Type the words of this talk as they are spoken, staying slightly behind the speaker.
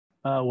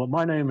Well,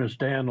 my name is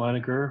Dan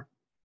Leininger.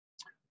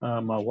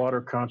 I'm a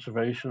water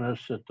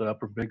conservationist at the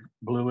Upper Big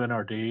Blue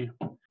NRD.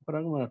 What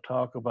I'm going to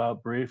talk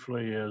about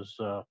briefly is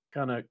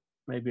kind of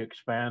maybe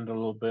expand a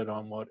little bit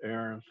on what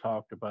Aaron's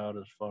talked about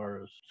as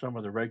far as some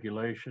of the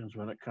regulations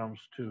when it comes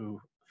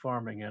to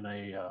farming in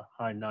a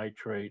high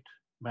nitrate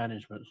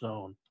management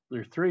zone.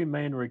 There are three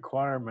main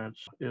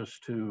requirements is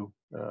to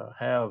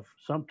have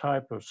some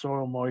type of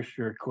soil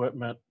moisture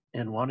equipment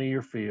in one of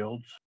your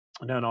fields,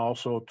 and then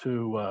also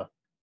to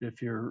if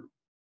you're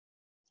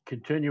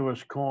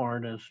continuous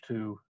corn is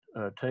to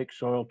take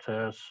soil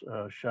tests,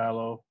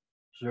 shallow,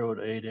 0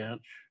 to 8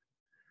 inch,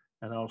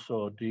 and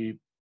also a deep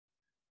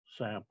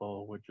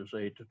sample, which is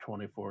 8 to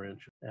 24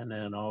 inches. And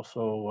then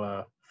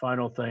also,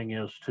 final thing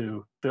is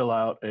to fill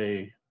out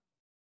a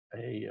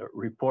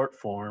report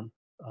form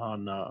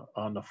on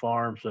the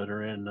farms that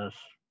are in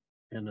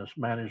this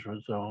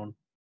management zone.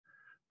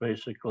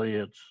 Basically,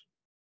 it's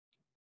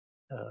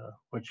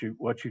what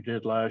you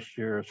did last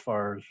year as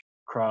far as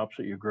crops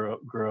that you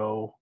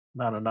grow,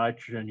 amount of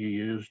nitrogen you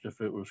used if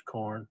it was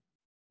corn,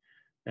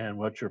 and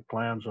what your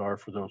plans are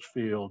for those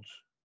fields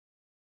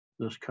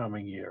this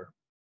coming year.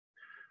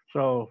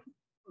 So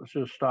let's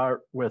just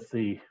start with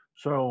the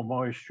soil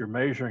moisture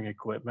measuring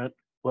equipment.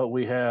 What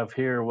we have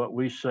here, what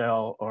we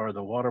sell are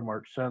the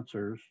watermark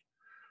sensors.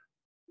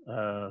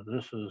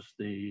 This is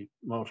the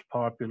most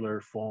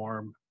popular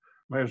form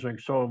measuring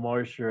soil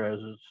moisture, as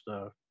it's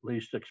the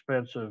least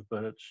expensive,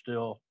 but it's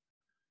still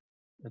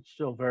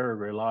very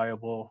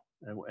reliable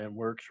and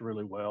works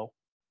really well.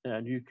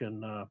 And you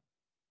can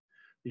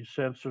these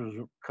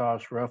sensors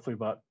cost roughly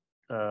about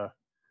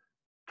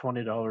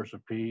 $20 a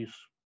piece,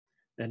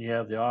 and you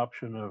have the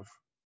option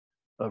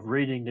of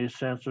reading these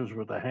sensors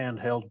with a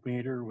handheld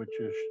meter, which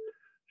is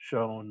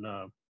shown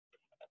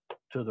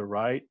to the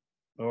right,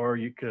 or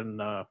you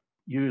can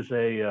use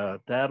a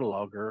data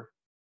logger,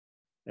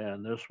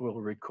 and this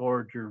will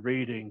record your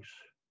readings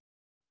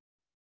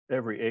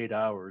every 8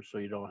 hours, so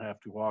you don't have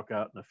to walk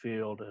out in the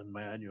field and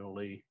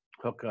manually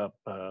hook up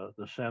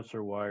the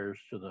sensor wires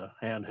to the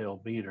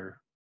handheld meter.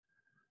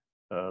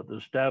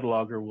 This data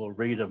logger will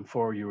read them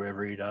for you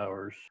every 8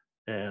 hours,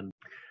 and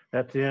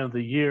at the end of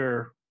the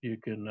year, we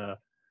can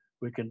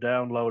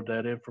download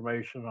that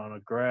information on a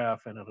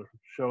graph, and it'll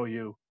show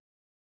you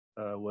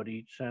what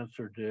each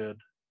sensor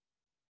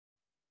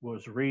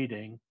was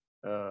reading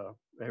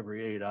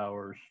every 8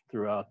 hours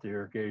throughout the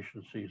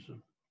irrigation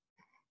season.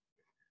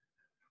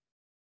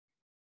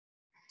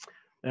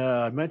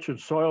 I mentioned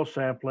soil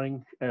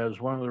sampling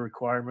as one of the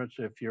requirements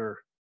if you're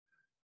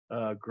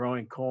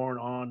growing corn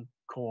on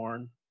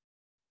corn.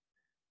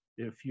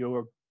 If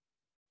you're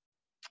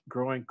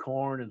growing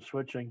corn and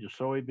switching to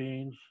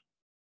soybeans,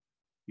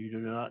 you do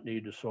not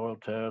need a soil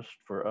test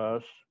for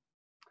us.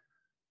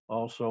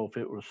 Also, if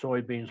it was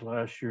soybeans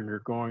last year and you're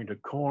going to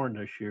corn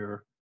this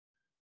year,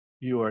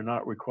 you are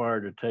not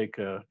required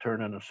to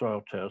turn in a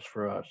soil test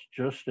for us.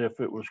 Just if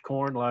it was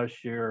corn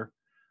last year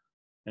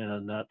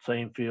and that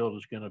same field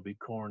is going to be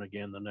corn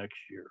again the next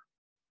year.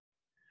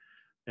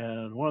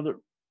 And one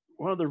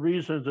of the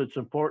reasons it's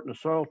important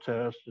to soil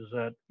test is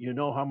that you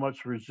know how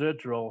much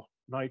residual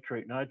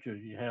nitrate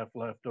nitrogen you have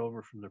left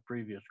over from the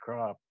previous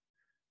crop,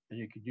 and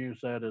you could use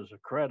that as a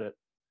credit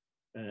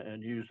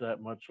and use that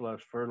much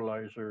less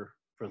fertilizer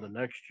for the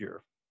next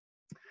year.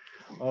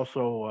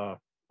 Also,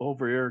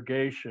 over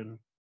irrigation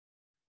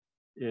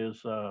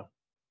is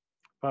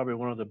probably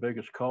one of the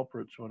biggest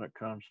culprits when it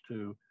comes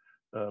to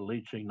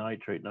leaching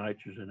nitrate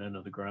nitrogen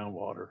into the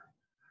groundwater.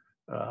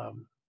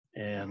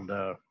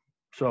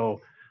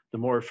 So the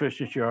more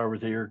efficient you are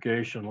with the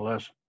irrigation, the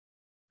less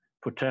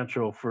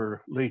potential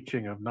for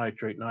leaching of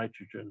nitrate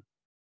nitrogen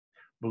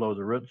below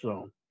the root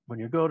zone. When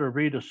you go to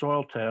read a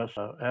soil test,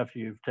 after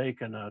you've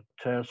taken a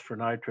test for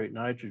nitrate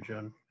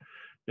nitrogen,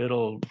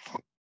 it'll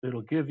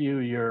give you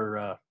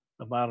your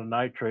amount of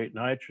nitrate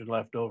nitrogen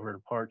left over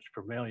in parts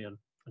per million.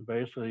 And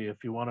basically, if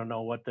you want to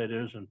know what that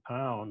is in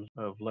pounds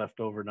of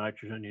leftover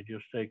nitrogen, you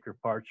just take your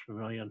parts per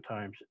million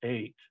times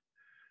 8.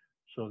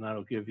 So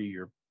that'll give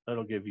you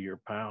your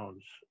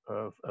pounds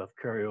of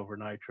carryover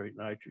nitrate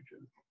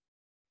nitrogen.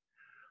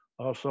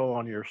 Also,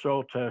 on your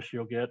soil test,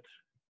 you'll get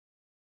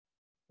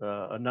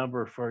a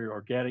number for your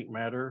organic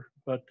matter,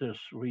 but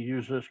we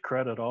use this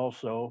credit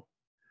also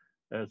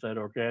as that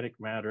organic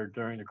matter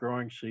during the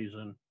growing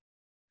season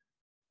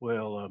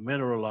will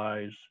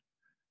mineralize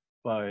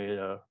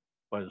by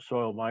the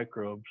soil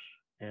microbes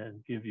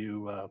and give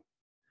you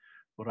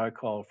what I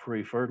call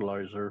free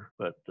fertilizer,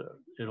 but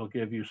it'll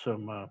give you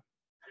some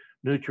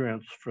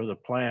nutrients for the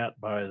plant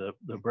by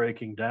the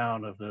breaking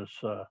down of this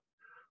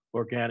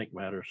organic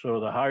matter. So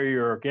the higher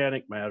your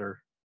organic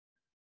matter,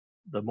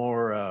 the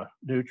more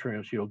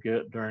nutrients you'll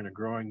get during the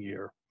growing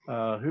year.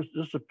 Here's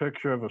just a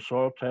picture of a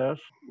soil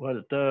test. What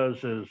it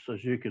does is,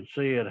 as you can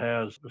see, it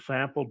has the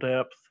sample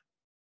depth,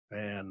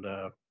 and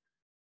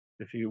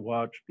if you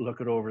look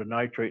it over the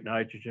nitrate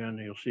nitrogen,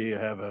 you'll see you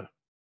have a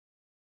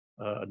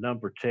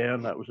number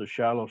 10. That was a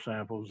shallow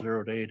sample,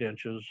 0 to 8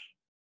 inches,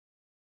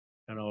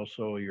 and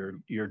also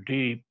your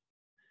deep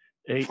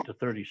 8 to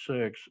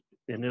 36.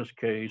 In this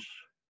case,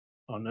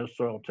 On this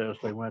soil test,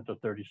 they went to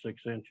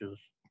 36 inches,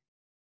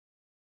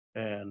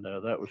 and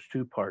that was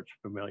 2 parts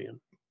per million.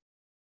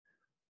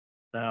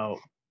 Now,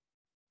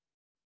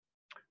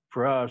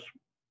 for us,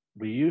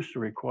 we used to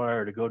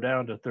require to go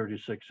down to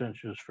 36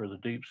 inches for the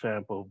deep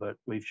sample, but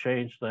we've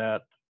changed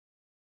that.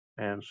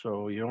 And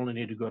so you only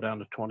need to go down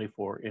to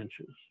 24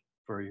 inches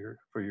for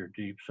your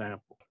deep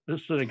sample.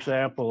 This is an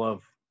example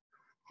of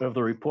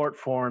the report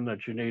form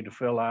that you need to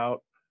fill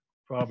out.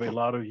 Probably a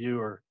lot of you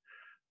are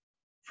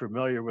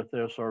familiar with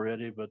this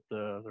already, but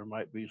there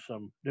might be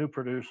some new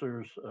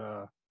producers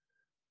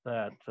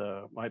that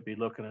might be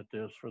looking at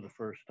this for the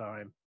first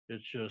time.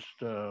 It just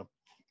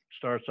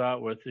starts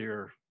out with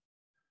your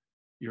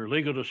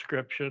legal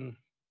description,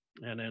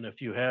 and then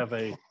if you have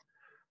a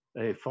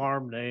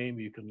farm name,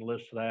 you can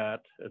list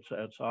that.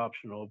 It's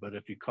optional, but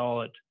if you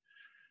call it,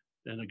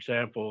 an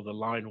example, the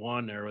line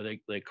 1 there,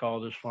 they call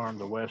this farm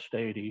the West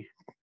 80.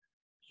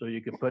 So you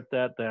can put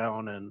that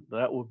down, and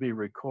that will be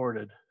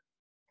recorded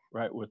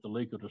right with the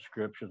legal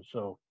description.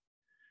 So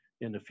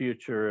in the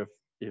future,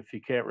 if you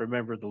can't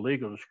remember the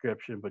legal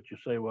description, but you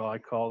say, well, I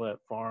call that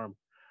farm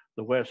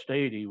the West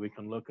 80, we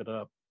can look it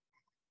up.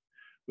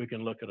 We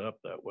can look it up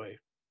that way.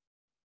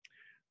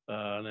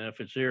 And then if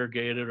it's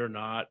irrigated or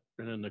not,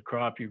 and then the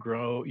crop you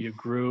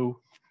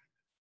grew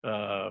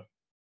the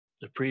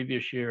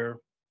previous year,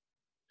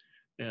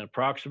 and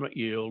approximate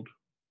yield,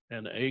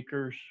 and the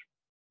acres,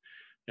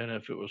 and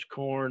if it was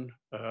corn,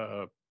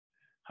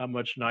 how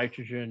much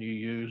nitrogen you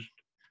used.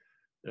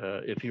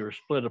 If you were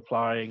split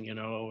applying,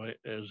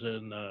 as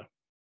in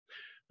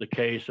the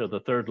case of the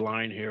third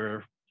line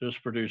here, this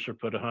producer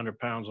put 100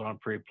 pounds on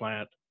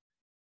pre-plant,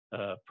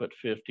 put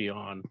 50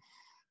 on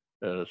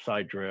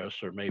side dress,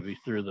 or maybe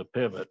through the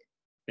pivot.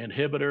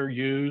 Inhibitor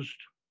used,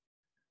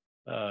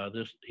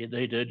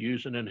 they did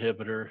use an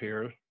inhibitor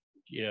here,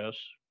 yes.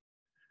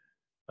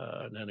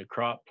 And then a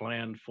crop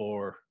plan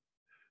for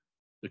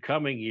the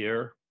coming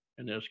year.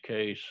 In this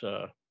case,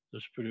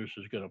 this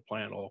producer is going to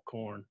plant all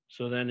corn.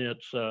 So then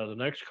it's the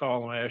next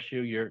column asks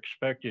you your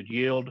expected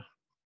yield.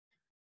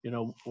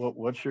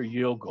 What's your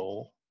yield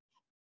goal?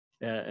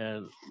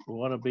 And we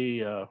want to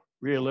be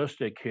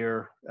realistic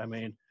here. I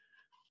mean,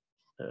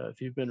 if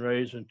you've been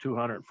raising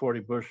 240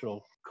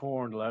 bushel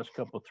corn the last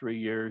 3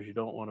 years, you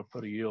don't want to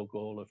put a yield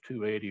goal of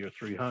 280 or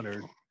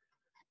 300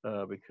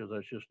 because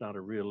that's just not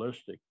a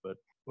realistic. But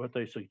what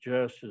they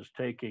suggest is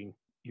taking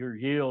your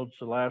yields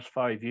the last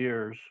 5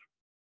 years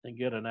and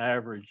get an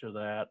average of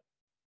that,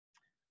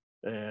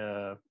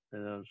 and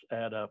then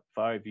add up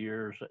 5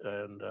 years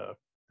and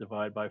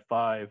divide by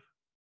 5,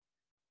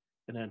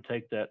 and then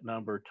take that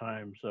number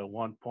times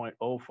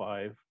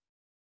 1.05,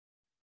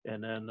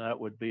 and then that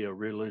would be a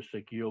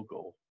realistic yield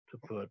goal to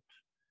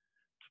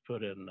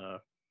put in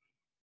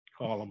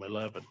column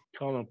 11.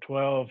 Column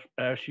 12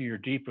 asks you your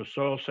deepest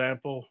soil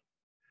sample,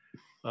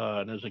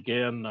 and as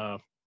again,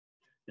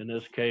 in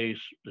this case,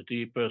 the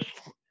deepest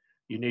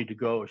you need to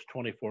go is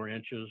 24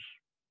 inches.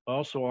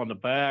 Also on the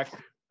back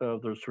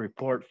of this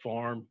report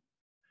form,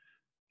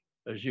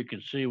 as you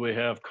can see, we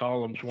have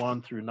columns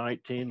 1 through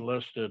 19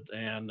 listed,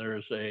 and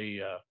there's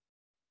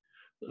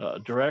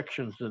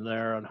directions in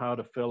there on how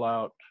to fill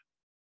out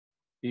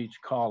each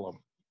column.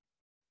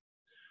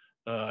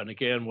 And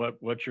again,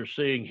 what you're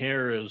seeing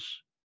here is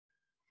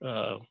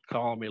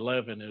column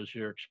 11 is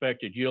your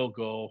expected yield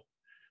goal.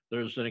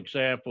 There's an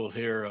example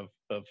here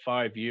of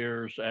 5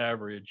 years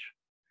average,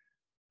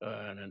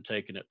 and then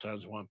taking it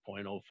times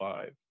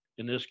 1.05.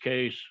 In this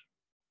case,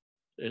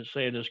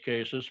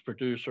 this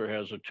producer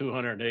has a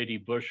 280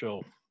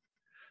 bushel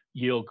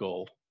yield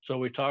goal. So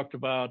we talked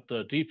about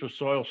the deepest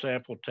soil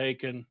sample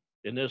taken.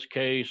 In this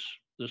case,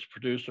 this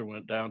producer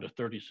went down to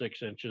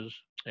 36 inches.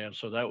 And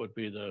so that would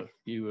be the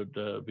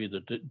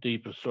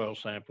deepest soil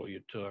sample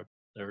you took.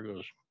 There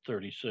goes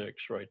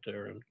 36 right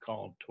there in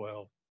column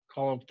 12.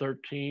 Column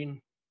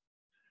 13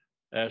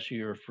 asks you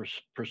your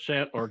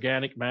percent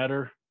organic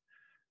matter.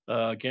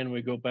 Again,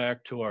 we go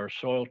back to our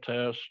soil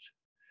test.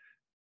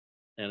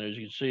 And as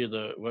you can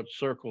see, what's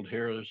circled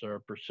here is our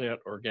percent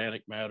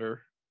organic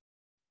matter.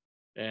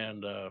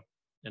 And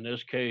in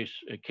this case,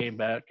 it came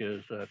back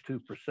as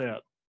 2%.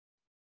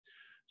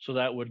 So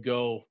that would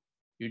go,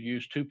 you'd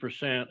use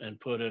 2% and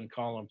put in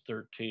column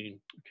 13.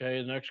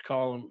 Okay, the next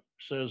column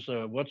says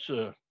what's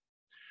the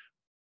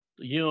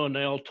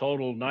UNL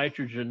total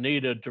nitrogen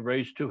needed to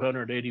raise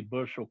 280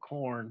 bushel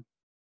corn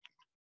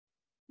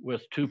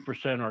with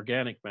 2%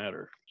 organic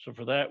matter. So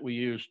for that, we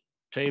use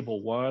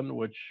table 1,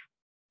 which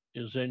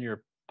is in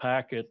your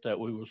packet that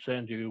we will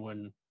send you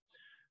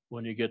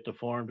when you get the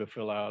form to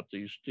fill out.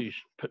 These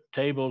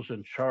tables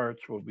and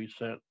charts will be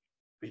sent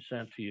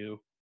to you.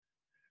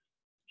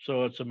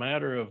 So it's a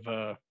matter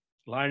of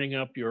lining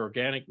up your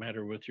organic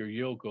matter with your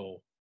yield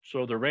goal.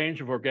 So the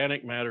range of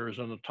organic matter is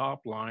on the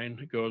top line.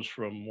 It goes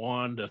from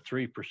 1 to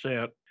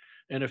 3%.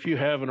 And if you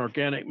have an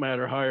organic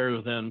matter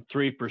higher than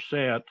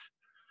 3%,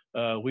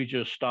 we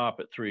just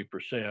stop at 3%.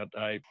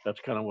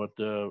 That's kind of what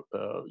the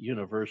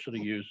university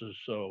uses.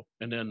 So,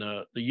 and then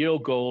the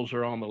yield goals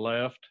are on the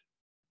left.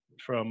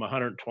 from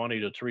 120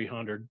 to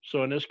 300.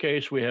 So in this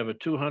case, we have a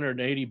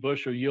 280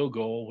 bushel yield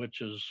goal,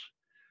 which is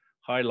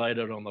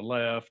highlighted on the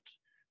left,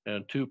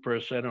 and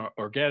 2%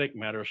 organic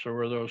matter. So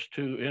where those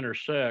two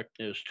intersect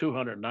is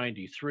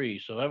 293.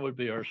 So that would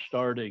be our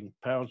starting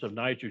pounds of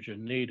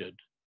nitrogen needed.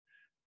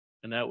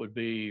 And that would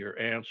be your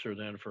answer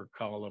then for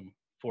column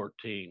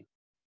 14.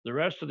 The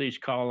rest of these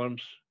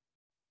columns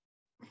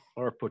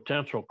are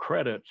potential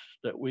credits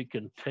that we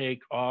can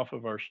take off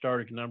of our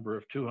starting number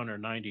of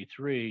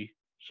 293,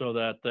 so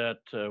that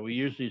we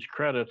use these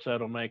credits.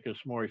 That'll make us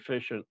more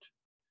efficient.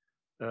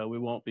 We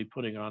won't be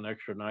putting on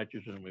extra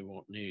nitrogen we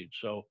won't need.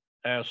 So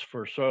as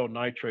for soil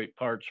nitrate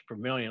parts per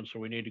million, so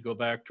we need to go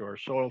back to our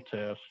soil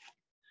test.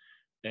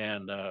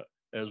 And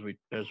as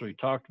we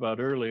talked about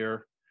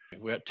earlier,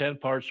 we had 10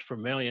 parts per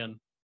million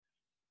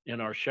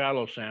in our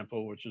shallow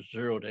sample, which is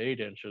 0 to 8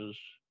 inches,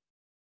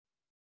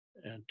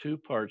 and 2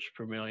 parts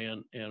per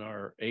million in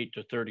our 8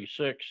 to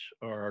 36,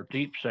 or our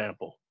deep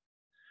sample.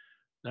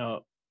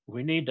 Now,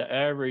 we need to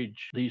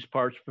average these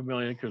parts per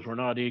million because we're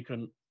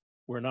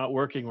not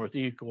working with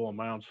equal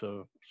amounts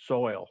of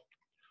soil.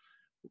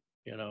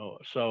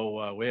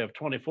 So we have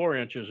 24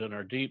 inches in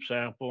our deep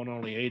sample and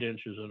only 8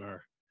 inches in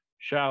our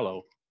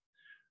shallow.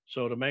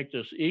 So to make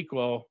this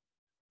equal,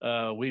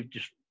 we've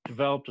just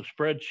developed a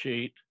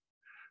spreadsheet,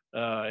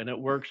 and it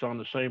works on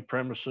the same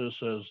premises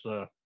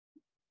as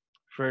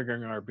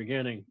figuring our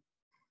beginning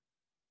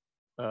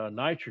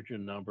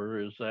nitrogen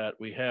number, is that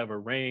we have a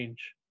range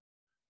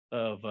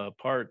of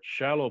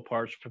shallow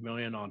parts per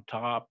million on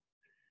top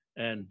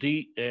and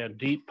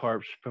deep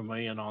parts per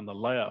million on the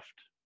left.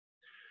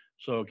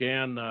 So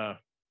again,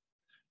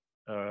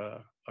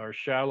 our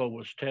shallow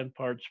was 10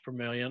 parts per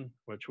million,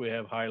 which we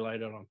have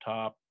highlighted on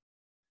top.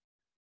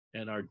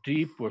 And our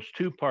deep was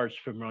 2 parts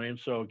per million.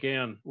 So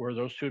again, where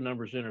those two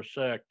numbers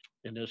intersect,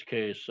 in this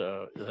case,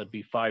 that'd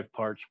be 5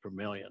 parts per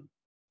million.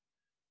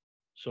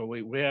 So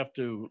we have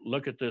to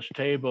look at this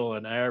table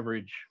and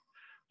average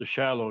the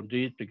shallow and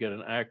deep to get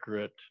an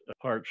accurate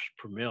parts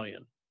per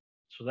million.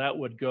 So that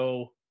would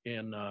go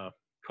in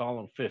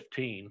column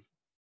 15,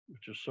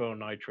 which is soil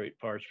nitrate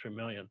parts per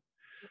million.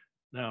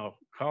 Now,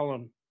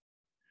 column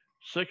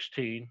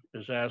 16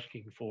 is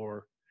asking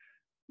for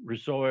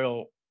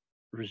residual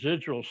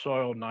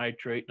soil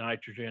nitrate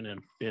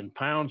nitrogen in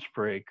pounds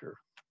per acre.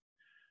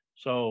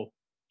 So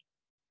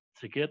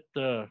to get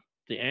the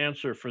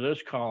answer for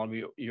this column,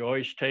 you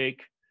always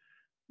take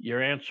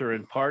your answer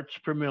in parts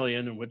per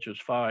million, which is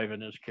 5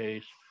 in this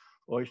case.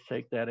 Always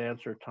take that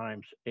answer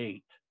times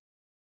 8.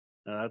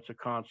 Now that's a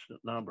constant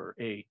number,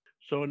 8.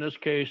 So in this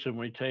case, when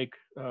we take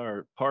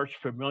our parts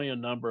per million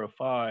number of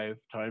 5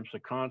 times the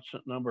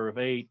constant number of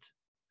 8,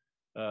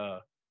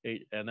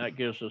 and that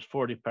gives us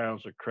 40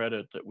 pounds of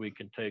credit that we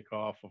can take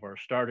off of our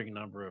starting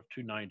number of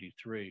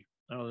 293.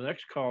 Now the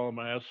next column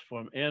asks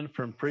from N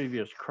from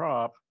previous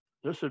crop.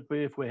 This would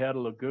be if we had a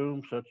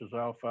legume such as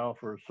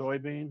alfalfa or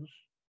soybeans.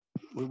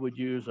 We would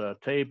use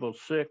table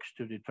 6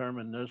 to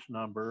determine this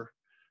number.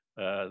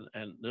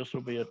 And this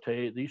will be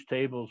these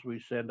tables we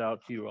send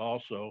out to you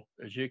also.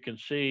 As you can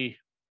see,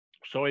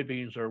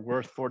 soybeans are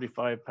worth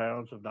 45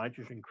 pounds of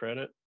nitrogen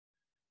credit.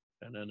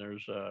 And then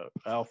there's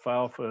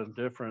alfalfa in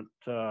different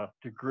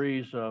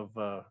degrees of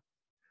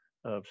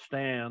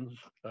stands.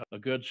 A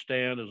good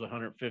stand is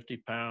 150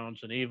 pounds,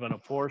 and even a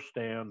poor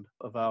stand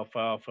of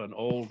alfalfa, an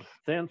old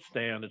thin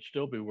stand, it'd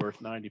still be worth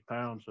 90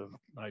 pounds of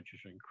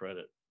nitrogen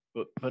credit.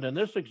 But in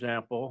this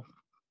example,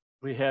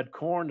 we had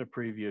corn the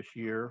previous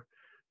year,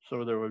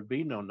 so there would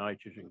be no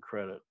nitrogen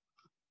credit.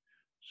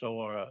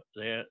 So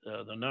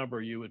the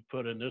number you would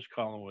put in this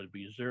column would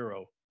be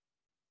 0.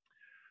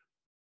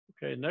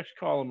 Okay, next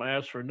column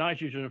asks for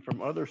nitrogen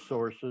from other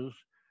sources.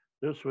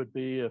 This would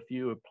be if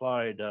you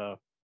applied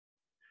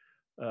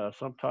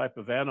some type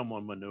of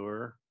animal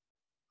manure.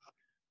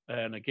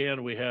 And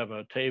again, we have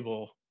a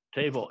table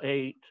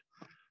 8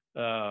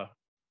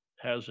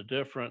 has a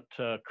different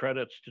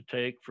credits to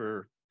take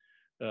for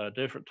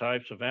different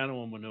types of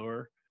animal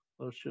manure.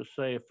 Let's just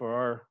say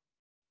for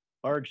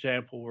our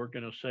example, we're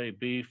going to say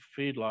beef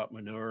feedlot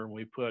manure, and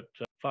we put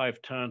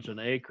 5 tons an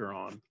acre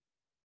on.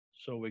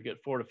 So we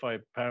get 4 to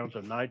 5 pounds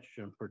of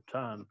nitrogen per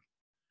ton.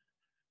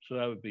 So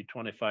that would be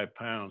 25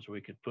 pounds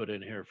we could put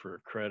in here for a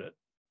credit.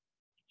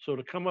 So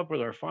to come up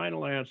with our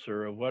final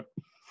answer of what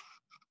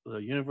the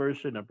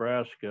University of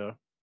Nebraska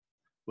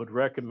would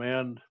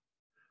recommend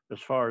as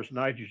far as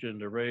nitrogen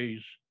to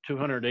raise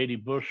 280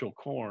 bushel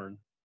corn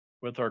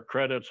with our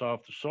credits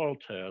off the soil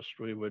test,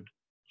 we would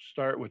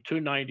start with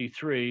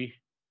 293,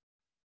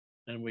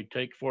 and we'd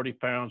take 40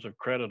 pounds of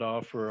credit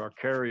off for our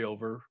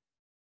carryover,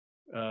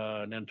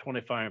 and then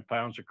 25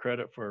 pounds of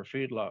credit for our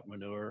feedlot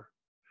manure.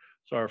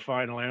 So our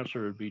final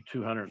answer would be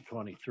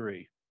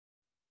 223.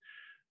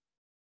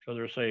 So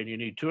they're saying you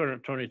need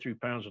 223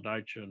 pounds of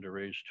nitrogen to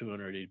raise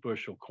 280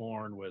 bushel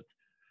corn with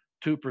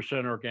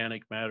 2%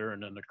 organic matter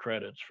and then the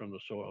credits from the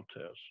soil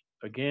test.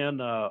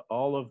 Again,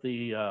 all of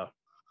the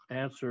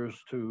answers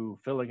to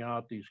filling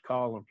out these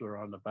columns are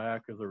on the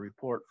back of the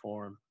report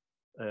form.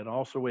 And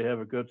also we have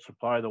a good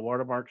supply of the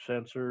watermark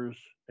sensors,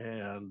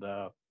 and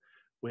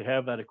we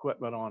have that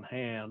equipment on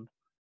hand.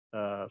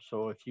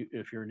 So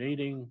if you're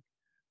needing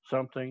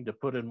something to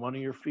put in one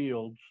of your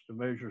fields to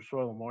measure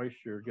soil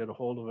moisture, get a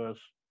hold of us,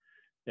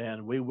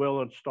 and we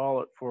will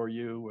install it for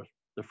you with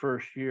the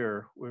first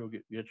year. We'll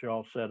get you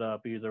all set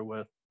up either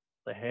with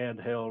the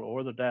handheld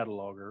or the data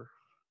logger.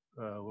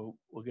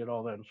 We'll get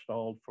all that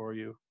installed for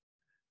you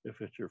if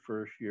it's your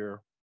first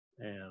year.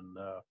 And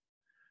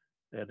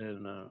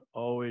then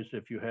always,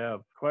 if you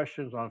have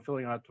questions on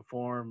filling out the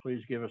form,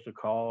 please give us a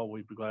call.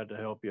 We'd be glad to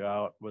help you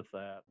out with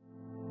that.